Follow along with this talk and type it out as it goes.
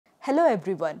Hello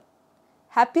everyone.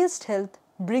 Happiest Health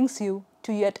brings you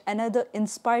to yet another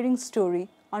inspiring story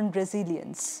on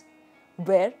resilience,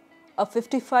 where a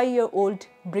 55-year-old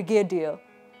brigadier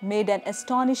made an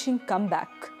astonishing comeback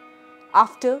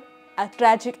after a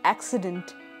tragic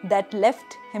accident that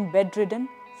left him bedridden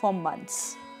for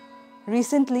months.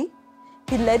 Recently,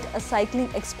 he led a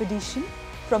cycling expedition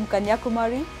from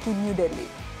Kanyakumari to New Delhi.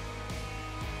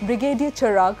 Brigadier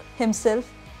Chaarag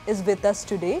himself is with us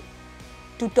today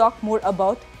to talk more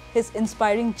about his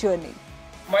inspiring journey.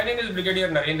 My name is Brigadier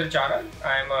Narendra Singh Chaarag.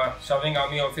 I am a serving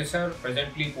army officer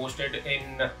presently posted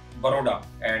in Baroda,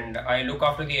 and I look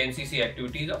after the NCC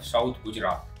activities of South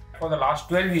Gujarat. For the last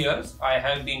 12 years, I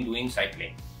have been doing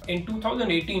cycling. In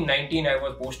 2018-19, I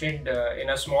was posted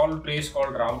in a small place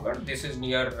called Ramgarh. This is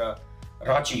near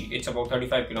Ranchi. It's about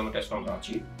 35 kilometers from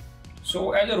Ranchi.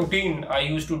 So as a routine, I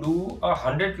used to do a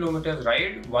 100 kilometers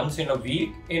ride once in a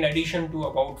week, in addition to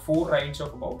about 4 rides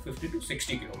of about 50 to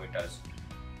 60 kilometers.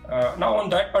 Now on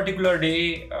that particular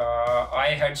day,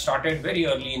 I had started very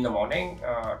early in the morning,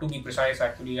 to be precise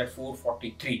actually at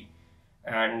 4:43,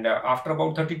 and after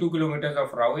about 32 kilometers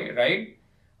of ride,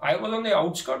 I was on the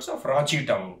outskirts of Ranchi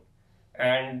town,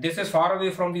 and this is far away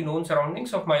from the known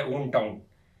surroundings of my own town,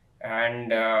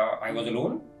 and I was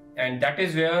alone. And that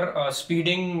is where a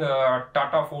speeding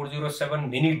Tata 407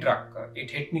 mini truck, it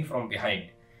hit me from behind.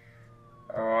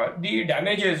 The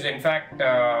damages, in fact,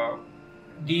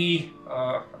 the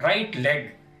right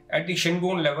leg at the shin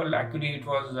bone level, actually it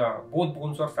was, both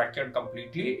bones were fractured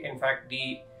completely. In fact,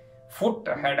 the foot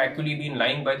had actually been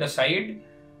lying by the side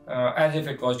as if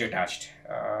it was detached.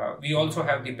 We also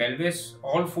have the pelvis.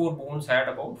 All 4 bones had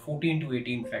about 14 to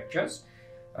 18 fractures.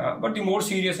 But the more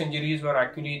serious injuries were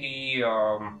actually the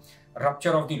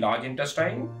rupture of the large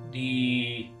intestine,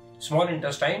 the small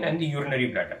intestine, and the urinary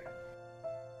bladder.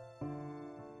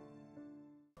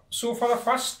 So for the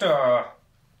first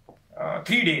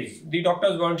 3 days, the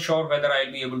doctors weren't sure whether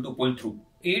I'll be able to pull through.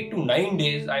 8 to 9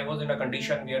 days, I was in a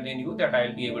condition where they knew that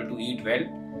I'll be able to eat well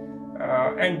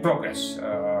and progress.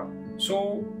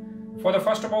 So for the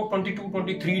first about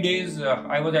 22-23 days,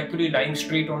 I was actually lying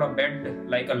straight on a bed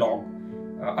like a log.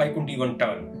 I couldn't even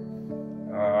turn.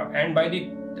 And by the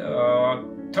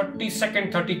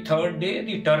 32nd, 33rd day,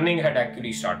 the turning had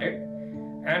actually started.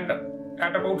 And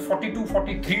at about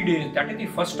 42-43 days, that is the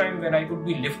first time when I could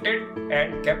be lifted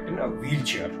and kept in a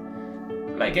wheelchair.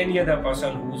 Like any other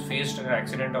person who's faced an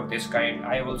accident of this kind,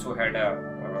 I also had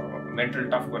mental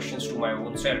tough questions to my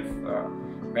own self,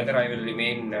 whether I will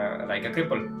remain like a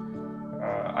cripple.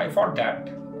 I fought that,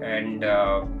 and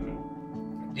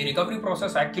the recovery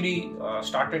process actually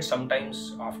started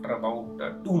sometimes after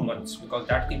about 2 months, because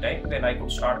that's the time when I could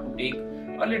start to take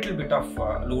a little bit of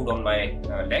load on my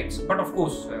legs. But of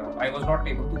course, I was not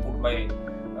able to put my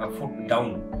foot down.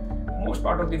 Most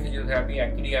part of the physiotherapy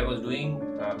actually I was doing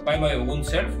by my own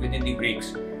self within the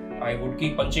breaks. I would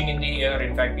keep punching in the air.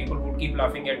 In fact, people would keep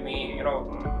laughing at me, you know,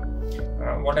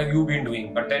 what have you been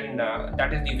doing? But then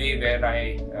that is the way where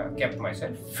I kept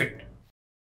myself fit.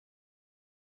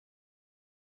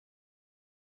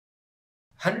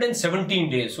 117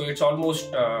 days, so it's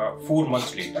almost 4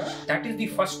 months later. That is the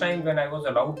first time when I was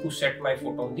allowed to set my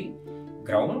foot on the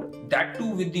ground, that too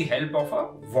with the help of a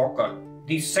walker.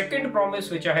 The second promise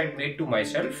which I had made to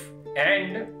myself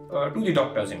and to the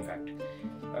doctors, in fact,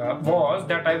 was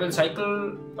that I will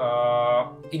cycle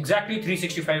exactly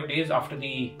 365 days after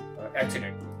the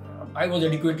accident. I was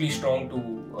adequately strong to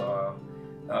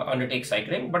undertake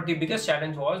cycling, but the biggest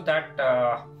challenge was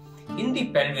that in the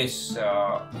pelvis,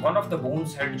 one of the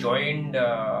bones had joined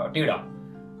teda,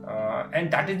 and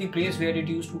that is the place where it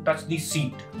used to touch the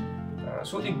seat.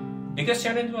 So the biggest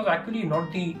challenge was actually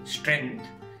not the strength,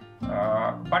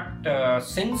 but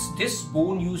since this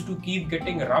bone used to keep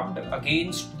getting rubbed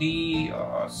against the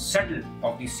saddle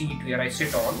of the seat where I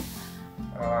sit on,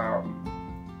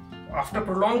 after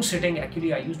prolonged sitting,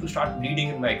 actually I used to start bleeding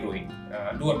in my groin,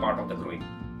 lower part of the groin.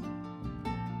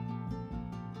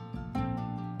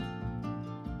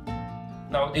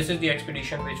 Now this is the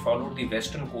expedition which followed the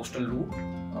western coastal route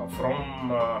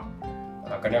from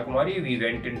Kanyakumari. We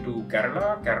went into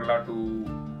Kerala to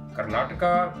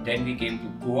Karnataka, then we came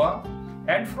to Goa,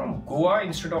 and from Goa,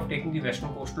 instead of taking the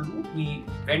western coastal route, we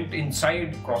went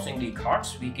inside, crossing the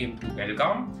Ghats. We came to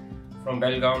Belgaum, from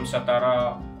Belgaum,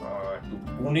 Satara to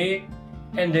Pune,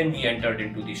 and then we entered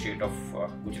into the state of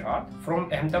Gujarat.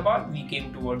 From Ahmedabad, we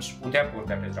came towards Udaipur,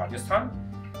 that is Rajasthan,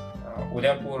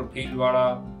 Udaipur,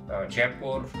 Bhilwara,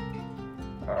 Jaipur,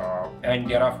 and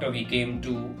thereafter we came to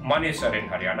Manesar in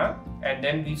Haryana, and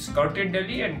then we skirted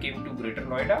Delhi and came to Greater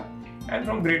Noida, and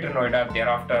from Greater Noida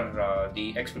thereafter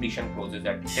the expedition closes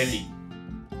at Delhi.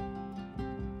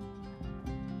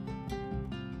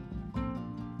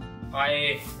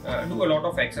 I do a lot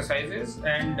of exercises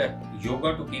and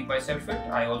yoga to keep myself fit.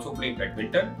 I also play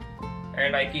badminton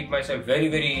and I keep myself very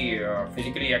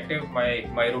physically active.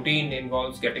 My routine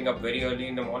involves getting up very early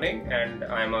in the morning, and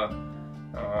I'm a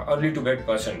early to bed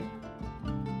person.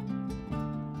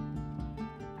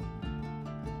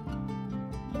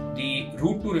 The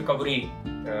route to recovery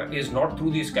is not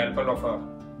through the scalpel of a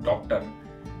doctor.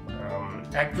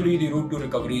 Actually, the route to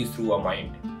recovery is through a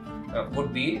mind.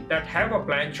 Would be that have a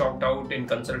plan chalked out in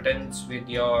consultance with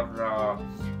your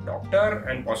doctor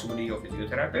and possibly your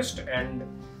physiotherapist, and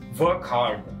work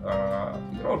hard.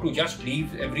 To just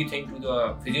leave everything to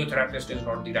the physiotherapist is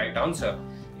not the right answer.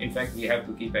 In fact, we have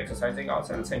to keep exercising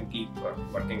ourselves and keep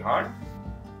working hard.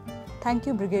 Thank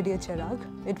you, Brigadier Chaarag.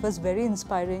 It was very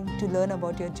inspiring to learn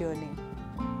about your journey.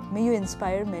 May you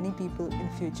inspire many people in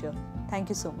future. Thank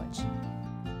you so much.